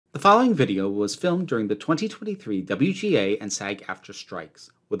following video was filmed during the 2023 WGA and SAG-AFTRA strikes.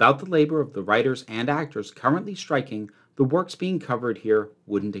 Without the labor of the writers and actors currently striking, the works being covered here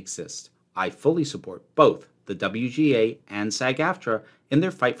wouldn't exist. I fully support both the WGA and SAG-AFTRA in their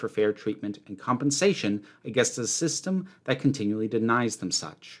fight for fair treatment and compensation against a system that continually denies them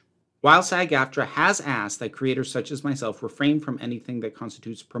such. While SAG-AFTRA has asked that creators such as myself refrain from anything that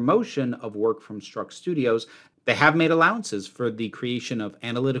constitutes promotion of work from struck studios, they have made allowances for the creation of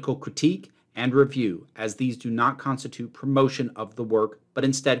analytical critique and review, as these do not constitute promotion of the work, but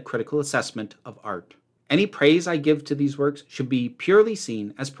instead critical assessment of art. Any praise I give to these works should be purely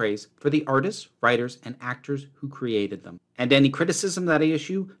seen as praise for the artists, writers, and actors who created them. And any criticism that I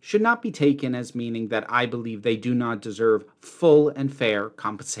issue should not be taken as meaning that I believe they do not deserve full and fair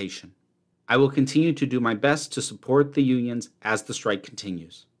compensation. I will continue to do my best to support the unions as the strike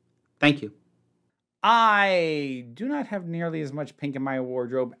continues. Thank you. I do not have nearly as much pink in my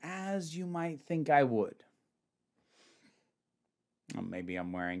wardrobe as you might think I would. Well, maybe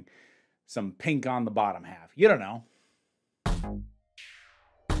I'm wearing some pink on the bottom half. You don't know.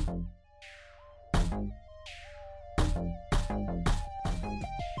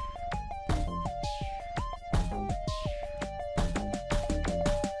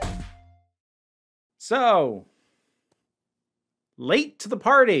 So, late to the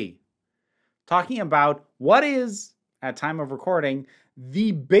party. Talking about what is, at time of recording,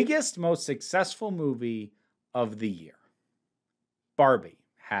 the biggest, most successful movie of the year. Barbie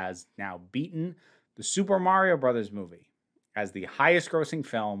has now beaten the Super Mario Bros. Movie as the highest grossing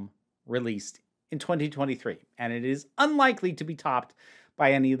film released in 2023. And it is unlikely to be topped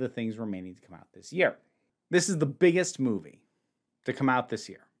by any of the things remaining to come out this year. This is the biggest movie to come out this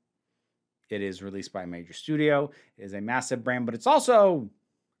year. It is released by a major studio. It is a massive brand, but it's also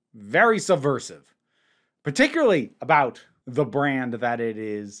very subversive, particularly about the brand that it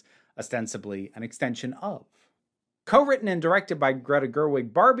is ostensibly an extension of. Co-written and directed by Greta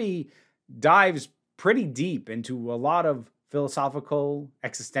Gerwig, Barbie dives pretty deep into a lot of philosophical,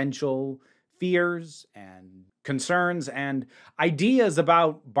 existential fears and concerns and ideas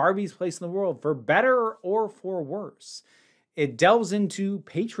about Barbie's place in the world, for better or for worse. It delves into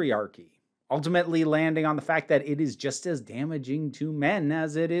patriarchy, ultimately landing on the fact that it is just as damaging to men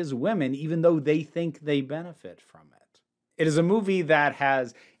as it is women, even though they think they benefit from it. It is a movie that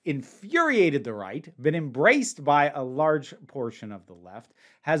has infuriated the right, been embraced by a large portion of the left,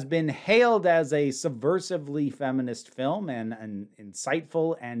 has been hailed as a subversively feminist film and an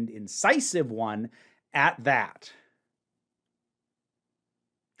insightful and incisive one at that.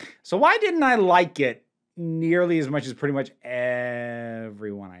 So why didn't I like it nearly as much as pretty much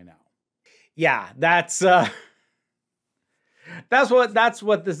everyone I know? Yeah, that's what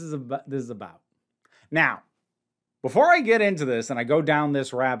this is about. Now, before I get into this and I go down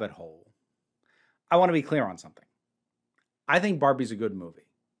this rabbit hole, I want to be clear on something. I think Barbie's a good movie.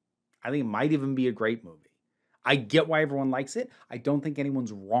 I think it might even be a great movie. I get why everyone likes it. I don't think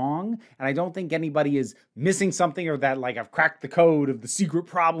anyone's wrong, and I don't think anybody is missing something or that, like, I've cracked the code of the secret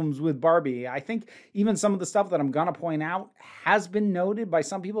problems with Barbie. I think even some of the stuff that I'm going to point out has been noted by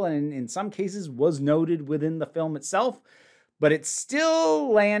some people, and in some cases was noted within the film itself, but it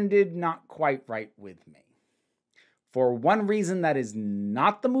still landed not quite right with me. For one reason that is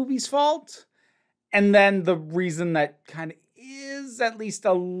not the movie's fault, and then the reason that kind of is at least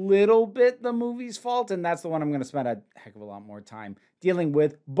a little bit the movie's fault, and that's the one I'm going to spend a heck of a lot more time dealing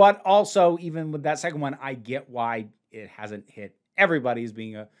with. But also, even with that second one, I get why it hasn't hit everybody as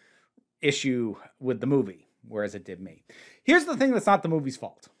being a issue with the movie, whereas it did me. Here's the thing that's not the movie's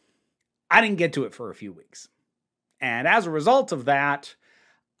fault. I didn't get to it for a few weeks. And as a result of that,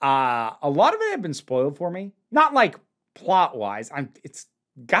 a lot of it had been spoiled for me. Not like plot-wise. It's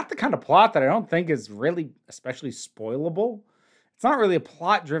got the kind of plot that I don't think is really especially spoilable. It's not really a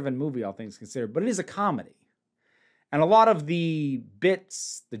plot-driven movie, all things considered, but it is a comedy. And a lot of the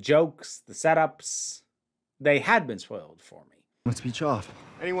bits, the jokes, the setups, they had been spoiled for me. Let's beach off.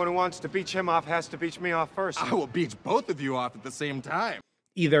 Anyone who wants to beach him off has to beach me off first. I will beach both of you off at the same time.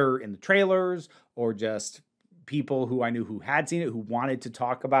 Either in the trailers or just people who I knew who had seen it, who wanted to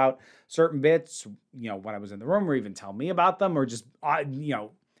talk about certain bits, when I was in the room, or even tell me about them, or just,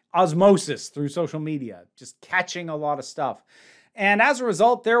 osmosis through social media, just catching a lot of stuff. And as a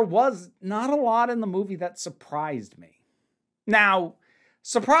result, there was not a lot in the movie that surprised me. Now,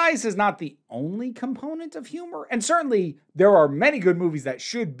 surprise is not the only component of humor, and certainly there are many good movies that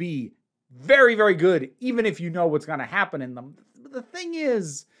should be very, very good, even if you know what's going to happen in them. The thing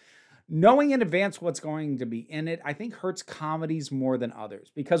is, knowing in advance what's going to be in it, I think hurts comedies more than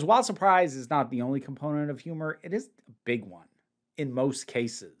others. Because while surprise is not the only component of humor, it is a big one. in most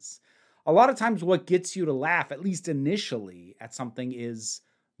cases. A lot of times what gets you to laugh, at least initially, at something is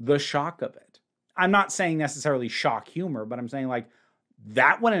the shock of it. I'm not saying necessarily shock humor, but I'm saying like,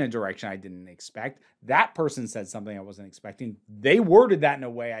 that went in a direction I didn't expect. That person said something I wasn't expecting. They worded that in a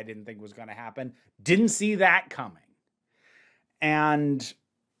way I didn't think was going to happen. Didn't see that coming. And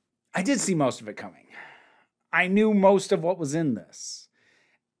I did see most of it coming. I knew most of what was in this.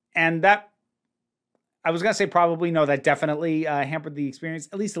 And that, I was going to say probably, no, that definitely hampered the experience,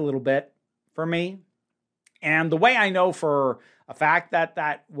 at least a little bit for me. And the way I know for a fact that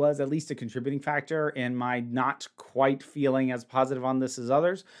that was at least a contributing factor in my not quite feeling as positive on this as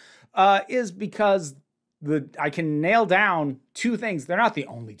others is because I can nail down two things. They're not the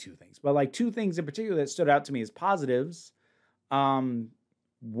only two things, but like two things in particular that stood out to me as positives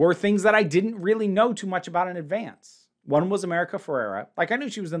were things that I didn't really know too much about in advance. One was America Ferrera. Like I knew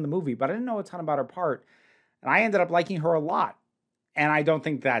she was in the movie, but I didn't know a ton about her part. And I ended up liking her a lot. And I don't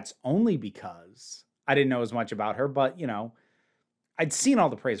think that's only because I didn't know as much about her, but you know, I'd seen all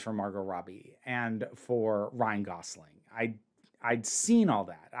the praise for Margot Robbie and for Ryan Gosling. I'd seen all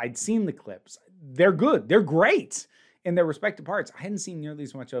that. I'd seen the clips. They're good. They're great in their respective parts. I hadn't seen nearly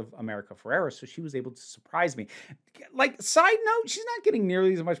as much of America Ferrera, so she was able to surprise me. Like, side note, she's not getting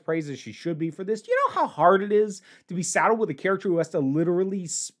nearly as much praise as she should be for this. Do you know how hard it is to be saddled with a character who has to literally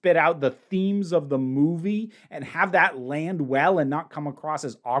spit out the themes of the movie and have that land well and not come across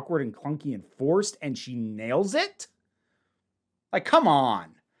as awkward and clunky and forced, and she nails it? Like, come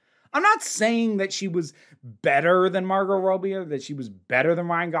on. I'm not saying that she was better than Margot Robbie or that she was better than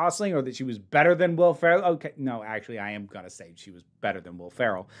Ryan Gosling or that she was better than Will Ferrell. Okay, no, actually, I am going to say she was better than Will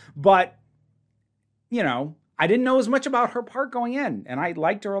Ferrell. But, you know, I didn't know as much about her part going in, and I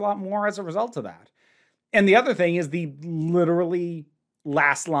liked her a lot more as a result of that. And the other thing is the literally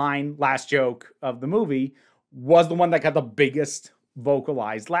last line, last joke of the movie was the one that got the biggest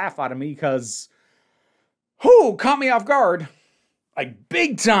vocalized laugh out of me because, whoo, caught me off guard. Like,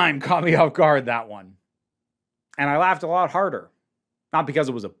 big time caught me off guard, that one. And I laughed a lot harder. Not because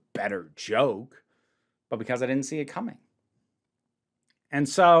it was a better joke, but because I didn't see it coming. And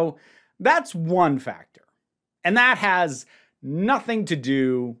so that's one factor. And that has nothing to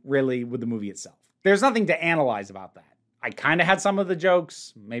do, really, with the movie itself. There's nothing to analyze about that. I kind of had some of the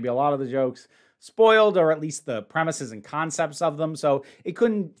jokes, maybe a lot of the jokes, spoiled, or at least the premises and concepts of them, so it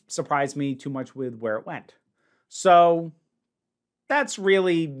couldn't surprise me too much with where it went. So that's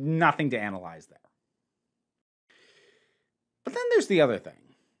really nothing to analyze there. But then there's the other thing.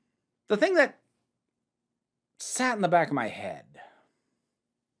 The thing that sat in the back of my head.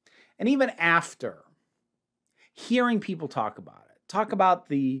 And even after hearing people talk about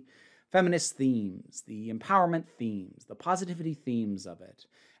the feminist themes, the empowerment themes, the positivity themes of it,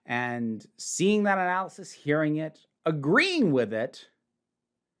 and seeing that analysis, hearing it, agreeing with it,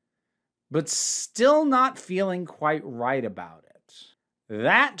 but still not feeling quite right about it.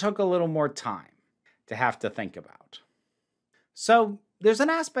 That took a little more time to have to think about. So there's an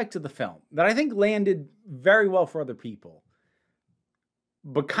aspect of the film that I think landed very well for other people,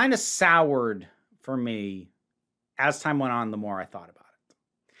 but kind of soured for me as time went on, the more I thought about it.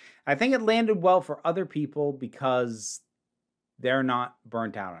 I think it landed well for other people because they're not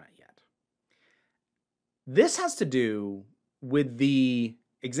burnt out on it yet. This has to do with the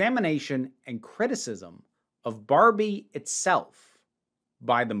examination and criticism of Barbie itself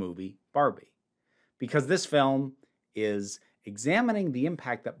by the movie Barbie, because this film is examining the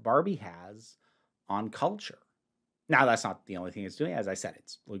impact that Barbie has on culture. Now, that's not the only thing it's doing. As I said,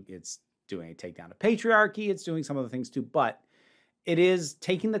 it's doing a takedown of patriarchy. It's doing some other things too, but it is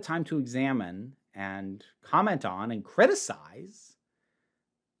taking the time to examine and comment on and criticize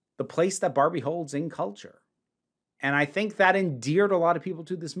the place that Barbie holds in culture. And I think that endeared a lot of people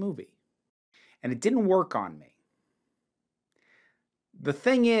to this movie. And it didn't work on me. The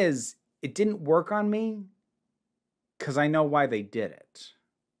thing is, it didn't work on me because I know why they did it.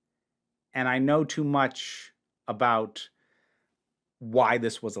 And I know too much about why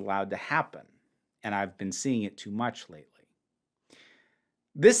this was allowed to happen. And I've been seeing it too much lately.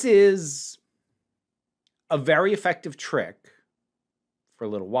 This is a very effective trick for a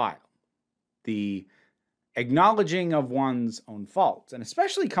little while. The acknowledging of one's own faults, and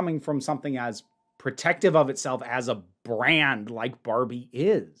especially coming from something as protective of itself as a brand like Barbie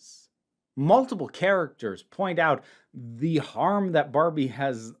is. Multiple characters point out the harm that Barbie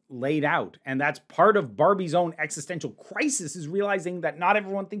has laid out, and that's part of Barbie's own existential crisis, is realizing that not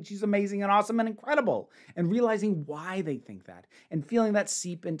everyone thinks she's amazing and awesome and incredible, and realizing why they think that, and feeling that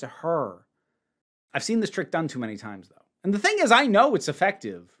seep into her. I've seen this trick done too many times, though. And the thing is, I know it's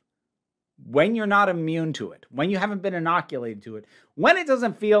effective when you're not immune to it, when you haven't been inoculated to it, when it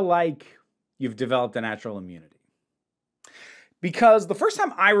doesn't feel like you've developed a natural immunity. Because the first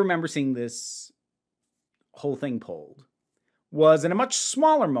time I remember seeing this whole thing pulled was in a much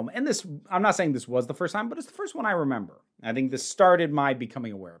smaller moment. And this, I'm not saying this was the first time, but it's the first one I remember. I think this started my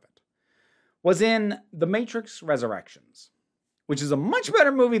becoming aware of it. Was in The Matrix Resurrections, which is a much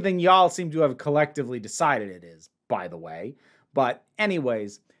better movie than y'all seem to have collectively decided it is, by the way. But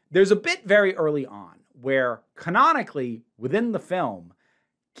anyways, there's a bit very early on where canonically within the film,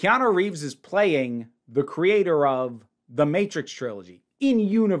 Keanu Reeves is playing the creator of the Matrix trilogy. In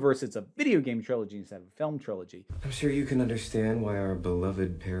universe, it's a video game trilogy instead of a film trilogy. I'm sure you can understand why our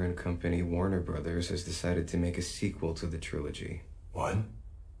beloved parent company, Warner Brothers, has decided to make a sequel to the trilogy. What?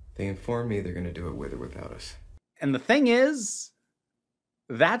 They informed me they're going to do it with or without us. And the thing is,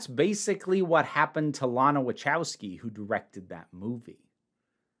 that's basically what happened to Lana Wachowski, who directed that movie.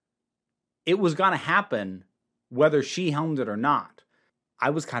 It was going to happen whether she helmed it or not. I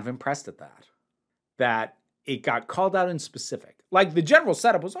was kind of impressed at that. That it got called out in specific. Like, the general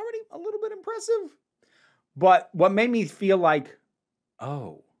setup was already a little bit impressive. But what made me feel like,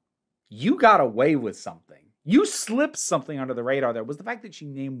 oh, you got away with something. You slipped something under the radar there was the fact that she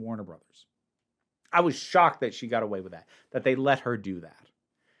named Warner Brothers. I was shocked that she got away with that they let her do that.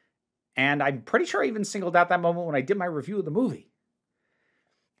 And I'm pretty sure I even singled out that moment when I did my review of the movie.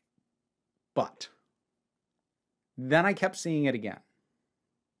 But then I kept seeing it again.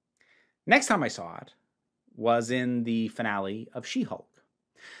 Next time I saw it was in the finale of She-Hulk.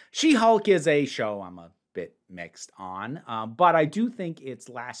 She-Hulk is a show I'm a bit mixed on, but I do think its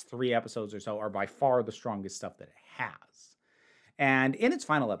last 3 episodes or so are by far the strongest stuff that it has. And in its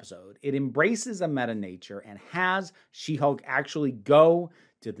final episode, it embraces a meta nature and has She-Hulk actually go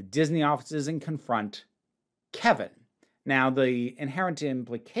to the Disney offices and confront Kevin. Now, the inherent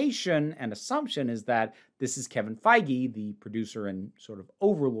implication and assumption is that this is Kevin Feige, the producer and sort of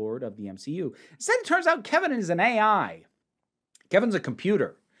overlord of the MCU. Instead, it turns out Kevin is an AI. Kevin's a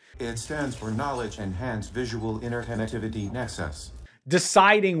computer. It stands for Knowledge Enhanced Visual Interconnectivity Nexus.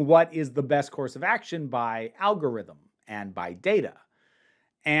 Deciding what is the best course of action by algorithm and by data.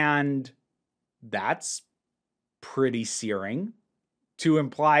 And that's pretty searing to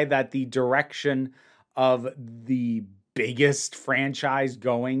imply that the direction of the biggest franchise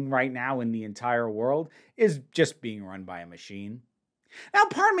going right now in the entire world is just being run by a machine. Now,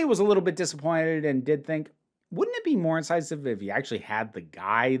 part of me was a little bit disappointed and did think, wouldn't it be more incisive if you actually had the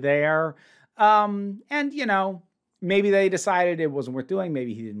guy there? And, you know, maybe they decided it wasn't worth doing.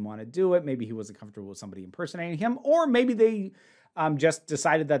 Maybe he didn't want to do it. Maybe he wasn't comfortable with somebody impersonating him. Or maybe they just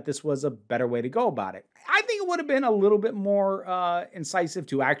decided that this was a better way to go about it. I think it would have been a little bit more incisive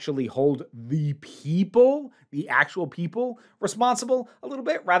to actually hold the people, the actual people, responsible a little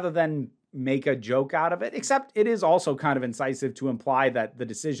bit rather than make a joke out of it. Except it is also kind of incisive to imply that the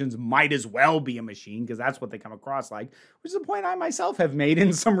decisions might as well be a machine, because that's what they come across like, which is a point I myself have made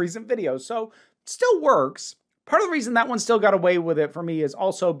in some recent videos. So it still works. Part of the reason that one still got away with it for me is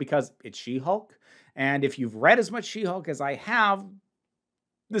also because it's She-Hulk. And if you've read as much She-Hulk as I have,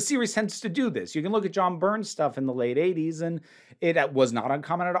 the series tends to do this. You can look at John Byrne's stuff in the late 80s, and it was not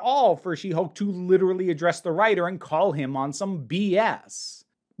uncommon at all for She-Hulk to literally address the writer and call him on some BS.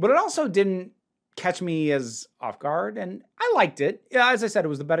 But it also didn't catch me as off guard, and I liked it. Yeah, as I said, it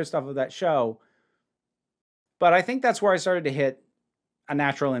was the better stuff of that show. But I think that's where I started to hit a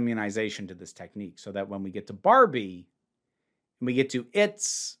natural immunization to this technique, so that when we get to Barbie, and we get to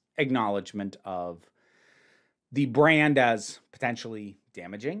its acknowledgement of the brand as potentially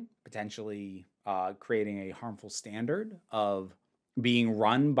damaging, potentially creating a harmful standard of being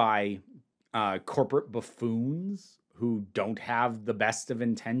run by corporate buffoons who don't have the best of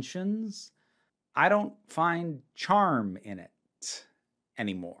intentions, I don't find charm in it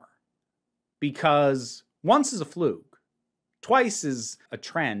anymore. Because once is a fluke, twice is a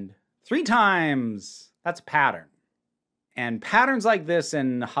trend, 3 times, that's a pattern. And patterns like this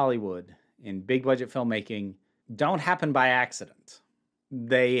in Hollywood, in big budget filmmaking, don't happen by accident.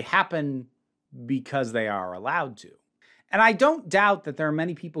 They happen because they are allowed to. And I don't doubt that there are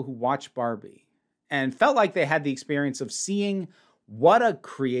many people who watch Barbie and felt like they had the experience of seeing what a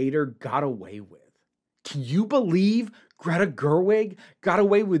creator got away with. Can you believe Greta Gerwig got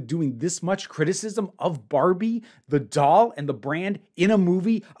away with doing this much criticism of Barbie, the doll, and the brand in a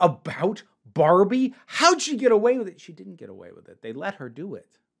movie about Barbie? How'd she get away with it? She didn't get away with it. They let her do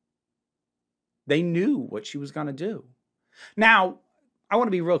it. They knew what she was going to do. Now, I want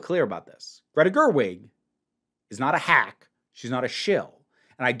to be real clear about this. Greta Gerwig is not a hack. She's not a shill.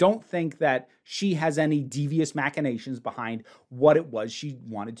 And I don't think that she has any devious machinations behind what it was she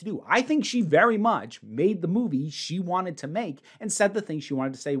wanted to do. I think she very much made the movie she wanted to make and said the things she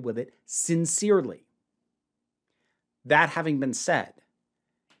wanted to say with it sincerely. That having been said,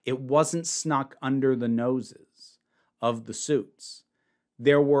 it wasn't snuck under the noses of the suits.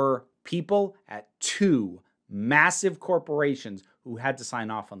 There were people at two massive corporations who had to sign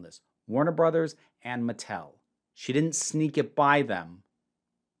off on this, Warner Brothers and Mattel. She didn't sneak it by them.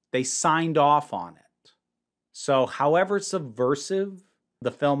 They signed off on it. So however subversive the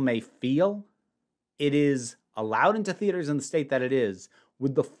film may feel, it is allowed into theaters in the state that it is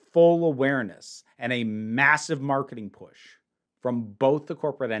with the full awareness and a massive marketing push from both the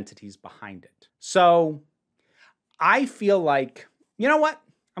corporate entities behind it. So I feel like, you know what?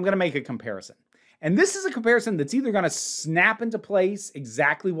 I'm going to make a comparison. And this is a comparison that's either going to snap into place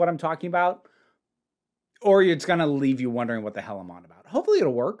exactly what I'm talking about, or it's going to leave you wondering what the hell I'm on about. Hopefully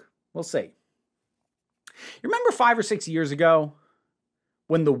it'll work. We'll see. You remember 5 or 6 years ago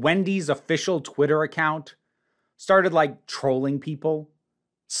when the Wendy's official Twitter account started like trolling people,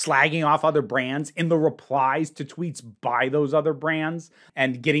 slagging off other brands in the replies to tweets by those other brands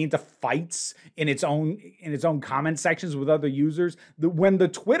and getting into fights in its own comment sections with other users? When the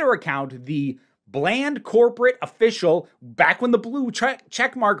Twitter account, the bland corporate official, back when the blue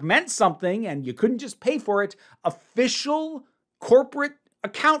check mark meant something and you couldn't just pay for it, official corporate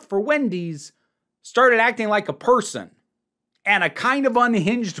account for Wendy's started acting like a person, and a kind of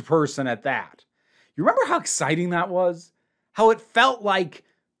unhinged person at that. You remember how exciting that was? How it felt like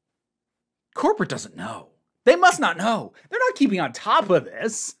corporate doesn't know. They must not know. They're not keeping on top of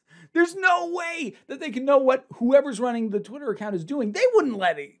this. There's no way that they can know what whoever's running the Twitter account is doing. They wouldn't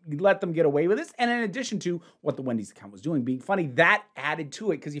let them get away with this. And in addition to what the Wendy's account was doing, being funny, that added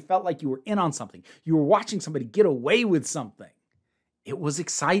to it because you felt like you were in on something. You were watching somebody get away with something. It was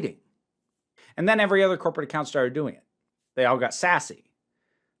exciting. And then every other corporate account started doing it. They all got sassy.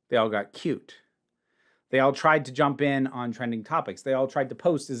 They all got cute. They all tried to jump in on trending topics. They all tried to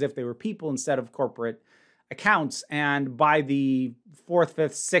post as if they were people instead of corporate accounts. And by the 4th,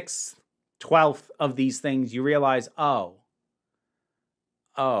 5th, 6th, 12th of these things, you realize, oh,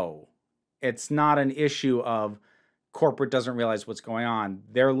 it's not an issue of corporate doesn't realize what's going on.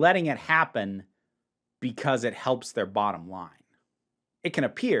 They're letting it happen because it helps their bottom line. It can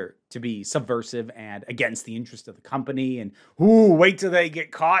appear to be subversive and against the interest of the company. And, wait till they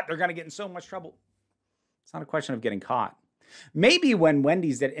get caught. They're going to get in so much trouble. It's not a question of getting caught. Maybe when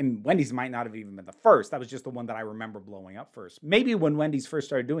Wendy's did, and Wendy's might not have even been the first. That was just the one that I remember blowing up first. Maybe when Wendy's first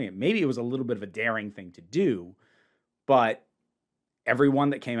started doing it, maybe it was a little bit of a daring thing to do. But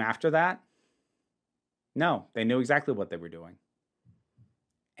everyone that came after that, no, they knew exactly what they were doing.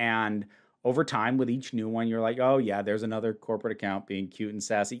 And over time, with each new one, you're like, oh, yeah, there's another corporate account being cute and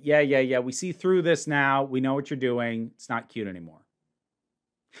sassy. Yeah. We see through this now. We know what you're doing. It's not cute anymore.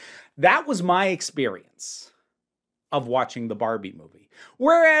 That was my experience of watching the Barbie movie.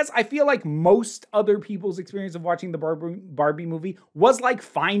 Whereas I feel like most other people's experience of watching the Barbie movie was like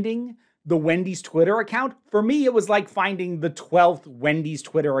finding the Wendy's Twitter account. For me, it was like finding the 12th Wendy's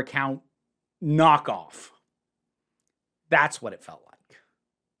Twitter account knockoff. That's what it felt like.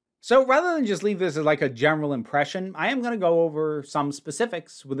 So rather than just leave this as like a general impression, I am going to go over some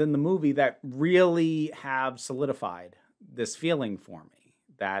specifics within the movie that really have solidified this feeling for me,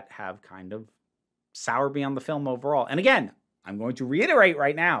 that have kind of soured me on the film overall. And again, I'm going to reiterate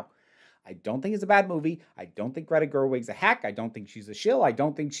right now, I don't think it's a bad movie. I don't think Greta Gerwig's a hack. I don't think she's a shill. I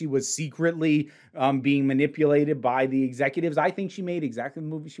don't think she was secretly being manipulated by the executives. I think she made exactly the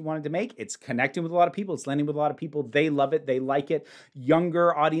movie she wanted to make. It's connecting with a lot of people. It's landing with a lot of people. They love it. They like it.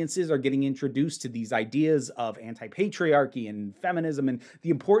 Younger audiences are getting introduced to these ideas of anti-patriarchy and feminism and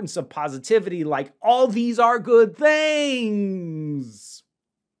the importance of positivity. Like, all these are good things.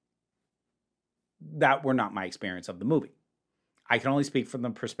 That were not my experience of the movie. I can only speak from the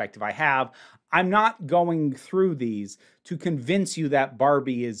perspective I have. I'm not going through these to convince you that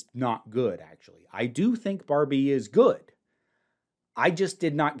Barbie is not good, actually. I do think Barbie is good. I just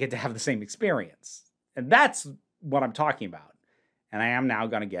did not get to have the same experience. And that's what I'm talking about. And I am now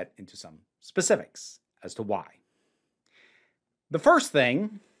going to get into some specifics as to why. The first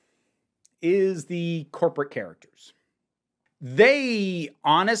thing is the corporate characters. They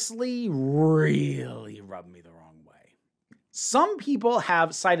honestly really rub me the wrong way. Some people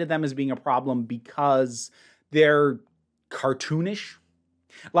have cited them as being a problem because they're cartoonish.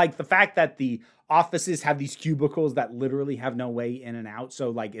 Like the fact that the offices have these cubicles that literally have no way in and out. So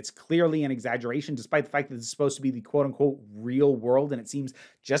like it's clearly an exaggeration despite the fact that it's supposed to be the quote unquote real world. And it seems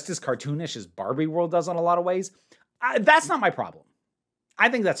just as cartoonish as Barbie world does in a lot of ways. That's not my problem. I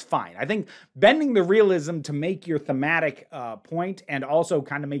think that's fine. I think bending the realism to make your thematic point and also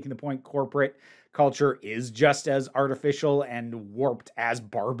kind of making the point corporate culture is just as artificial and warped as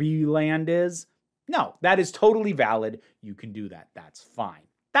Barbie land is. No, that is totally valid. You can do that. That's fine.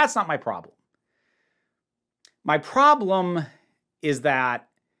 That's not my problem. My problem is that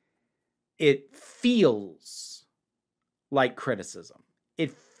it feels like criticism.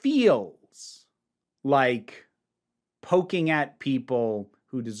 It feels like poking at people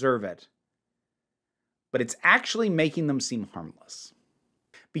who deserve it, but it's actually making them seem harmless.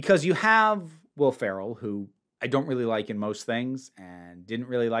 Because you have Will Ferrell, who I don't really like in most things, and didn't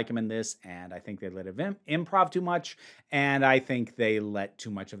really like him in this, and I think they let him improv too much, and I think they let too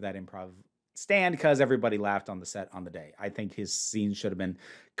much of that improv stand because everybody laughed on the set on the day. I think his scenes should have been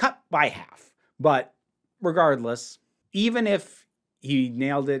cut by half. But regardless, even if he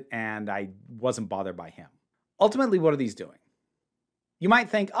nailed it and I wasn't bothered by him, ultimately, what are these doing? You might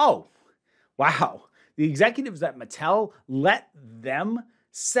think, oh, wow, the executives at Mattel let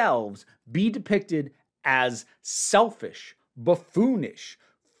themselves be depicted as selfish, buffoonish,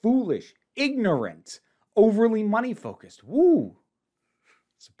 foolish, ignorant, overly money-focused. Woo!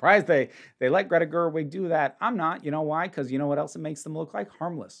 Surprised they let Greta Gerwig do that. I'm not. You know why? Because you know what else it makes them look like?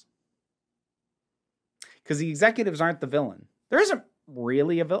 Harmless. Because the executives aren't the villain. There isn't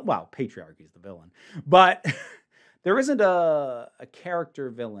really a villain. Well, patriarchy is the villain. But there isn't a character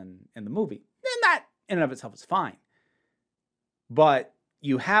villain in the movie. And that in and of itself is fine. But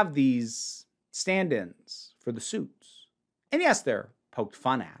you have these stand-ins for the suits. And yes, they're poked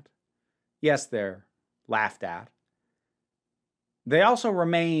fun at. Yes, they're laughed at. They also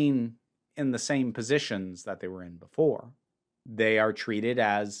remain in the same positions that they were in before. They are treated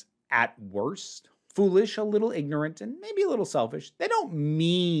as, at worst, foolish, a little ignorant, and maybe a little selfish. They don't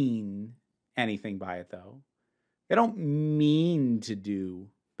mean anything by it, though. They don't mean to do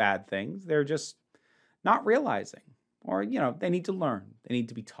bad things. They're just not realizing. Or, they need to learn. They need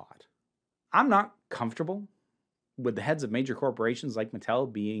to be taught. I'm not comfortable with the heads of major corporations like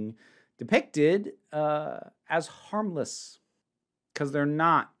Mattel being depicted as harmless. Because they're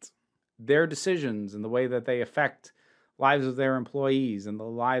not. Their decisions and the way that they affect lives of their employees and the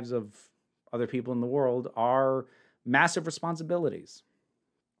lives of other people in the world are massive responsibilities.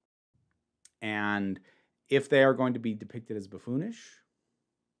 And if they are going to be depicted as buffoonish,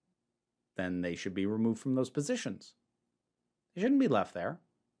 then they should be removed from those positions. They shouldn't be left there.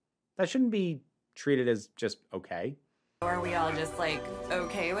 That shouldn't be treated as just okay. Are we all just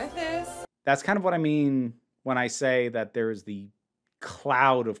okay with this? That's kind of what I mean when I say that there is the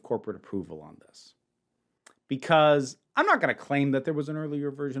cloud of corporate approval on this. Because I'm not going to claim that there was an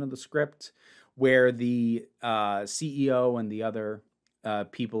earlier version of the script where the CEO and the other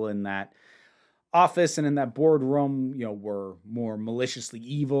people in that office and in that boardroom, were more maliciously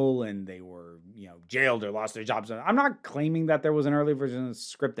evil and they were, jailed or lost their jobs. I'm not claiming that there was an early version of the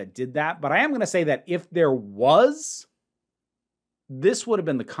script that did that, but I am going to say that if there was, this would have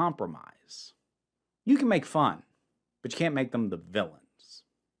been the compromise. You can make fun, but you can't make them the villains.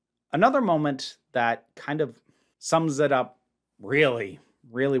 Another moment that kind of sums it up really,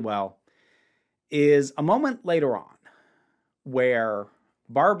 really well is a moment later on where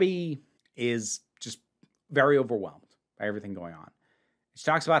Barbie is just very overwhelmed by everything going on. She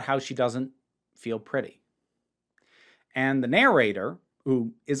talks about how she doesn't feel pretty. And the narrator,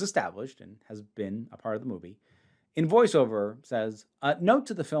 who is established and has been a part of the movie, in voiceover says, note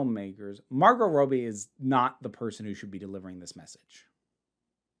to the filmmakers, Margot Robbie is not the person who should be delivering this message.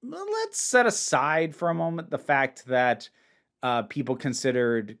 Let's set aside for a moment the fact that people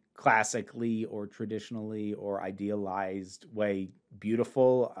considered classically or traditionally or idealized way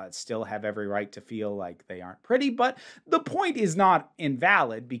beautiful still have every right to feel like they aren't pretty. But the point is not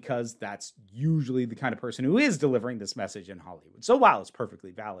invalid because that's usually the kind of person who is delivering this message in Hollywood. So while it's perfectly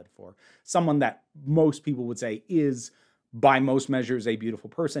valid for someone that most people would say is, by most measures, a beautiful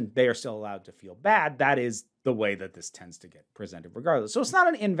person, they are still allowed to feel bad. That is the way that this tends to get presented regardless. So it's not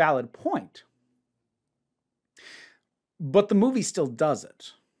an invalid point. But the movie still does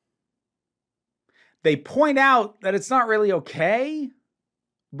it. They point out that it's not really okay,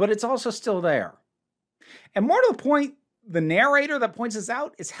 but it's also still there. And more to the point, the narrator that points this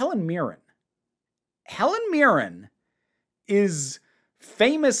out is Helen Mirren. Helen Mirren is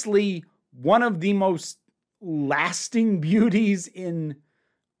famously one of the most lasting beauties in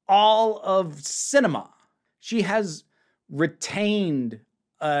all of cinema. She has retained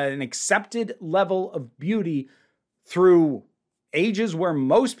an accepted level of beauty through ages where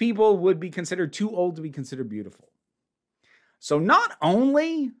most people would be considered too old to be considered beautiful. So not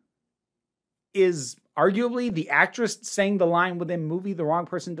only Arguably, the actress saying the line within movie, the wrong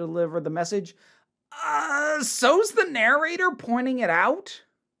person to deliver the message. So's the narrator pointing it out.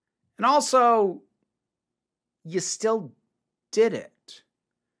 And also, you still did it.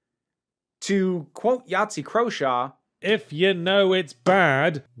 To quote Yahtzee Croshaw, if you know it's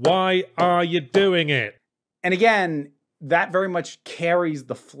bad, why are you doing it? And again, that very much carries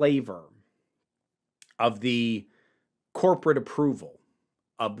the flavor of the corporate approval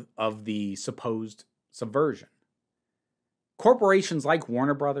of the supposed subversion. Corporations like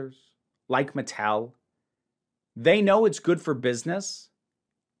Warner Brothers, like Mattel, they know it's good for business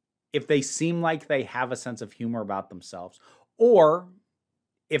if they seem like they have a sense of humor about themselves, or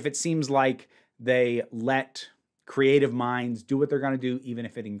if it seems like they let creative minds do what they're going to do, even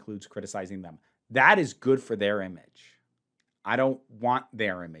if it includes criticizing them. That is good for their image. I don't want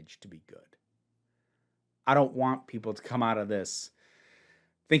their image to be good. I don't want people to come out of this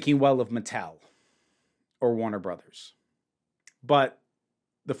thinking well of Mattel or Warner Brothers. But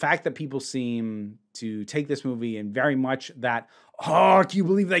the fact that people seem to take this movie and very much that, oh, can you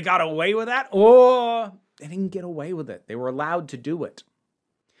believe they got away with that? Oh, they didn't get away with it. They were allowed to do it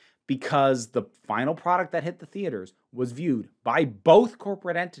because the final product that hit the theaters was viewed by both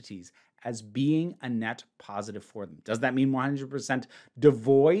corporate entities as being a net positive for them. Does that mean 100%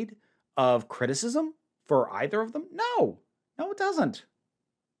 devoid of criticism for either of them? No, it doesn't.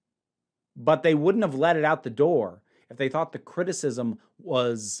 But they wouldn't have let it out the door if they thought the criticism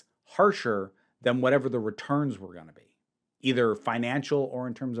was harsher than whatever the returns were going to be, either financial or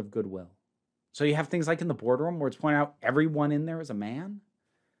in terms of goodwill. So you have things like in the boardroom where it's pointed out everyone in there is a man.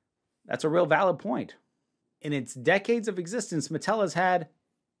 That's a real valid point. In its decades of existence, Mattel has had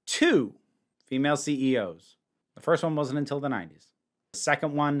 2 female CEOs. The first one wasn't until the 90s. The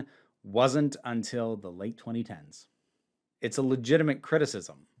second one wasn't until the late 2010s. It's a legitimate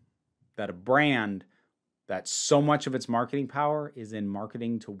criticism that a brand that so much of its marketing power is in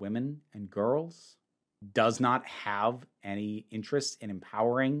marketing to women and girls does not have any interest in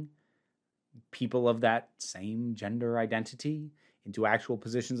empowering people of that same gender identity into actual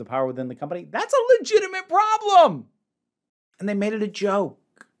positions of power within the company. That's a legitimate problem. And they made it a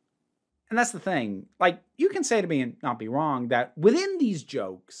joke. And that's the thing. Like, you can say to me and not be wrong that within these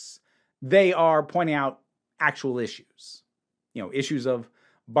jokes, they are pointing out actual issues. You know, issues of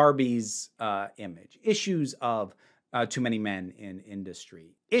Barbie's image, issues of too many men in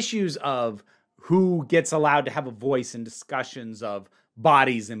industry, issues of who gets allowed to have a voice in discussions of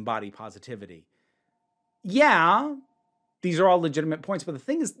bodies and body positivity. Yeah, these are all legitimate points, but the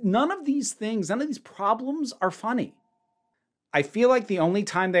thing is, none of these problems are funny. I feel like the only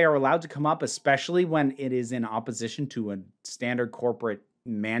time they are allowed to come up, especially when it is in opposition to a standard corporate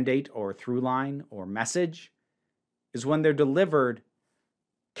mandate or through line or message, is when they're delivered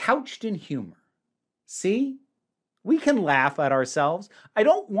couched in humor. See? We can laugh at ourselves. I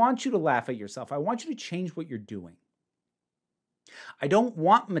don't want you to laugh at yourself. I want you to change what you're doing. I don't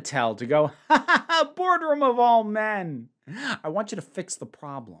want Mattel to go, ha ha ha, boardroom of all men. I want you to fix the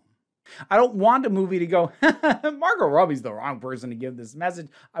problem. I don't want a movie to go, Margot Robbie's the wrong person to give this message.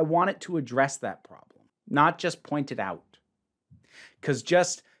 I want it to address that problem, not just point it out. Because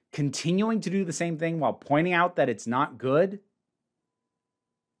just continuing to do the same thing while pointing out that it's not good,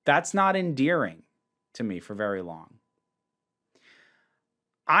 that's not endearing to me for very long.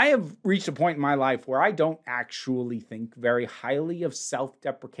 I have reached a point in my life where I don't actually think very highly of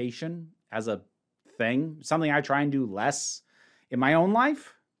self-deprecation as a thing, something I try and do less in my own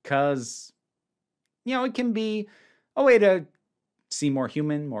life, because, you know, it can be a way to seem more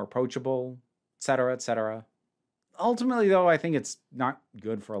human, more approachable, etc., etc. Ultimately, though, I think it's not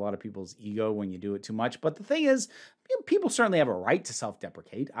good for a lot of people's ego when you do it too much. But the thing is, you know, people certainly have a right to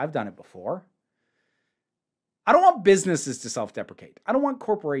self-deprecate. I've done it before. I don't want businesses to self-deprecate. I don't want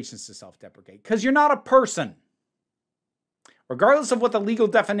corporations to self-deprecate, because you're not a person. Regardless of what the legal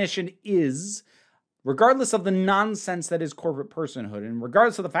definition is, regardless of the nonsense that is corporate personhood, and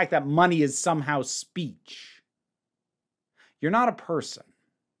regardless of the fact that money is somehow speech, you're not a person.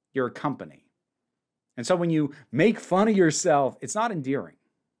 You're a company. And so when you make fun of yourself, it's not endearing.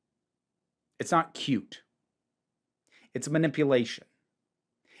 It's not cute. It's manipulation.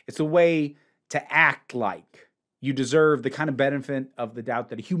 It's a way to act like you deserve the kind of benefit of the doubt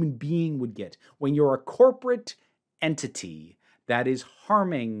that a human being would get when you're a corporate entity that is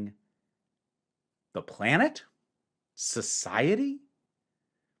harming the planet, society,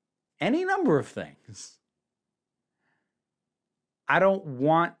 any number of things. I don't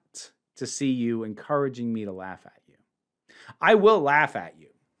want to see you encouraging me to laugh at you. I will laugh at you,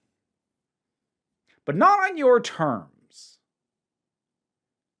 but not on your terms.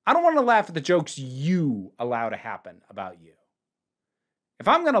 I don't want to laugh at the jokes you allow to happen about you. If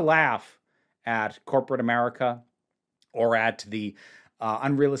I'm going to laugh at corporate America or at the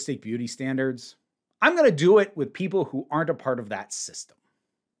unrealistic beauty standards, I'm going to do it with people who aren't a part of that system.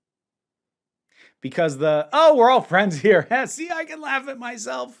 Because we're all friends here. See, I can laugh at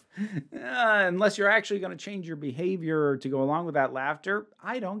myself. Unless you're actually going to change your behavior to go along with that laughter,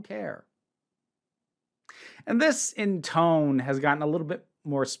 I don't care. And this, in tone, has gotten a little bit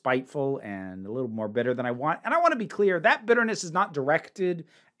more spiteful and a little more bitter than I want. And I want to be clear, that bitterness is not directed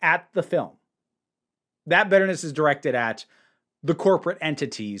at the film. That bitterness is directed at the corporate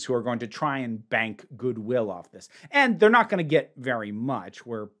entities who are going to try and bank goodwill off this. And they're not going to get very much.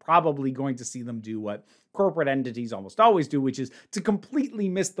 We're probably going to see them do what corporate entities almost always do, which is to completely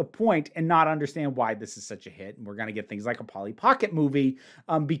miss the point and not understand why this is such a hit. And we're going to get things like a Polly Pocket movie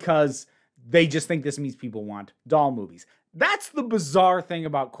because they just think this means people want doll movies. That's the bizarre thing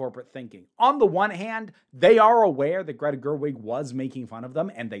about corporate thinking. On the one hand, they are aware that Greta Gerwig was making fun of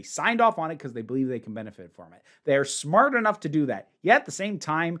them, and they signed off on it because they believe they can benefit from it. They are smart enough to do that. Yet at the same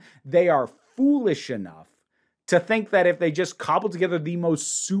time, they are foolish enough to think that if they just cobble together the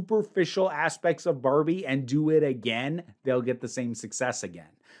most superficial aspects of Barbie and do it again, they'll get the same success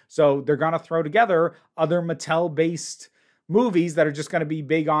again. So they're going to throw together other Mattel-based movies that are just going to be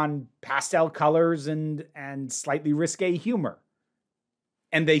big on pastel colors and slightly risque humor.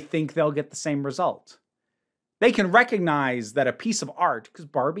 And they think they'll get the same result. They can recognize that a piece of art, because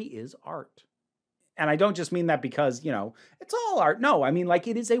Barbie is art. And I don't just mean that because, it's all art. No, I mean like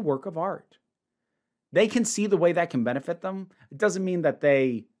it is a work of art. They can see the way that can benefit them. It doesn't mean that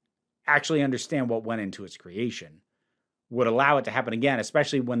they actually understand what went into its creation. Would allow it to happen again,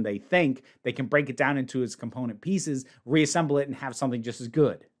 especially when they think they can break it down into its component pieces, reassemble it, and have something just as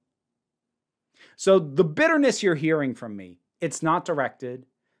good. So the bitterness you're hearing from me, it's not directed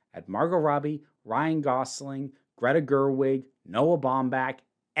at Margot Robbie, Ryan Gosling, Greta Gerwig, Noah Baumbach,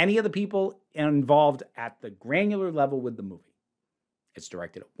 any of the people involved at the granular level with the movie. It's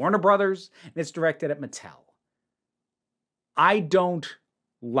directed at Warner Brothers, and it's directed at Mattel. I don't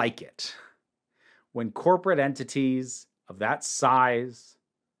like it when corporate entities of that size,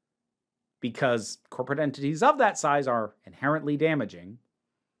 because corporate entities of that size are inherently damaging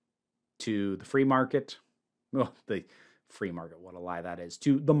to the free market. Well, the free market, what a lie that is.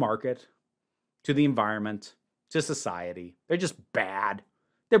 To the market, to the environment, to society. They're just bad.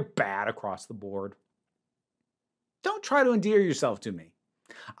 They're bad across the board. Don't try to endear yourself to me.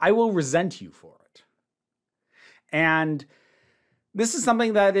 I will resent you for it. And this is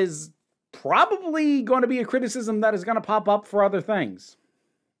something that is probably going to be a criticism that is going to pop up for other things.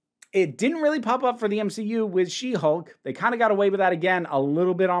 It didn't really pop up for the MCU with She-Hulk. They kind of got away with that again a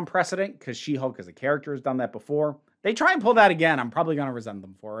little bit on precedent because She-Hulk as a character has done that before. They try and pull that again, I'm probably going to resent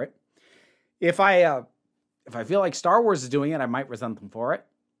them for it. If I feel like Star Wars is doing it, I might resent them for it.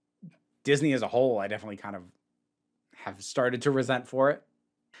 Disney as a whole, I definitely kind of have started to resent for it.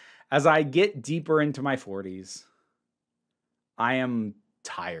 As I get deeper into my 40s, I am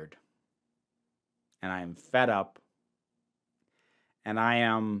tired. And I am fed up. And I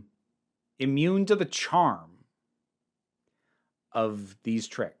am immune to the charm of these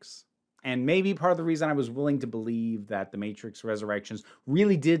tricks. And maybe part of the reason I was willing to believe that The Matrix Resurrections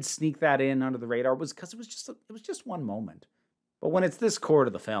really did sneak that in under the radar was because it was just one moment. But when it's this core to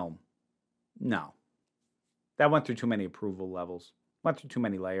the film, no. That went through too many approval levels. Went through too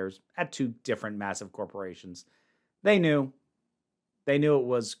many layers. At two different massive corporations. They knew. They knew it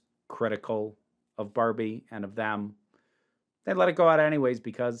was critical of Barbie and of them. They let it go out anyways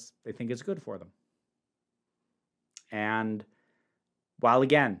because they think it's good for them. And while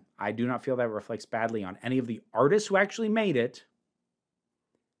again, I do not feel that reflects badly on any of the artists who actually made it,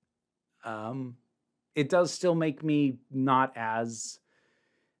 it does still make me not as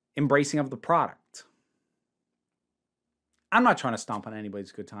embracing of the product. I'm not trying to stomp on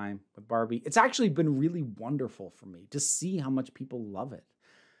anybody's good time with Barbie. It's actually been really wonderful for me to see how much people love it.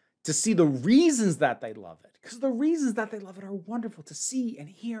 To see the reasons that they love it. Because the reasons that they love it are wonderful to see and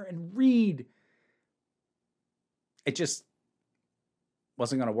hear and read. It just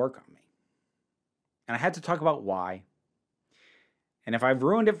wasn't going to work on me. And I had to talk about why. And if I've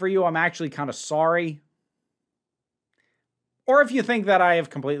ruined it for you, I'm actually kind of sorry. Or if you think that I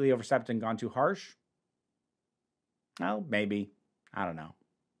have completely overstepped and gone too harsh, well, maybe. I don't know.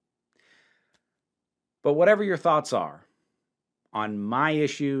 But whatever your thoughts are on my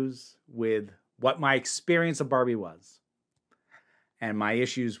issues with what my experience of Barbie was, and my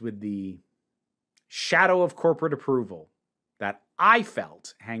issues with the shadow of corporate approval that I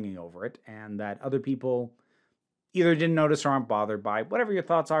felt hanging over it, and that other people either didn't notice or aren't bothered by. Whatever your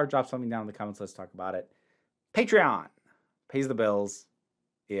thoughts are, drop something down in the comments. Let's talk about it. Patreon pays the bills.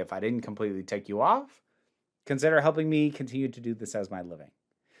 If I didn't completely take you off, consider helping me continue to do this as my living.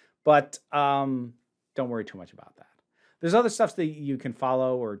 But don't worry too much about that. There's other stuff that you can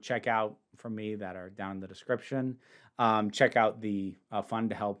follow or check out from me that are down in the description. Check out the fund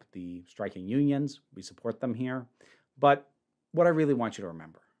to help the striking unions. We support them here. But what I really want you to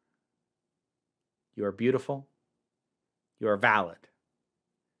remember, you are beautiful, you are valid,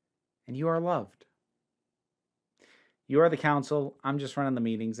 and you are loved. You are the council. I'm just running the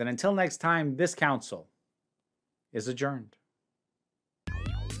meetings. And until next time, this council is adjourned.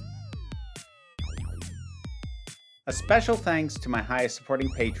 A special thanks to my highest supporting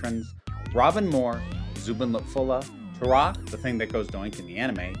patrons, Robin Moore, Zubin Lutfullah, Tarak, the thing that goes doink in the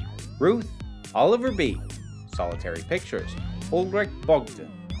anime, Ruth, Oliver B., Solitary Pictures, Ulrich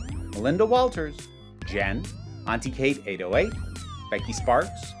Bogdan, Melinda Walters, Jen, Auntie Kate 808, Becky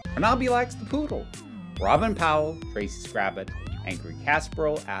Sparks, Hanabi Likes the Poodle, Robin Powell, Tracy Scrabbit, Angry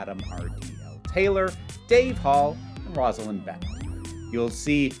Casperl, Adam R.D.L. Taylor, Dave Hall, and Rosalind Bennett. You'll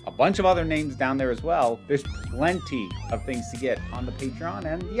see a bunch of other names down there as well. There's plenty of things to get on the Patreon,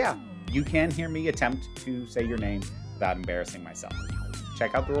 and yeah, you can hear me attempt to say your name without embarrassing myself.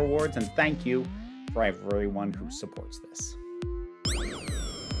 Check out the rewards, and thank you for everyone who supports this.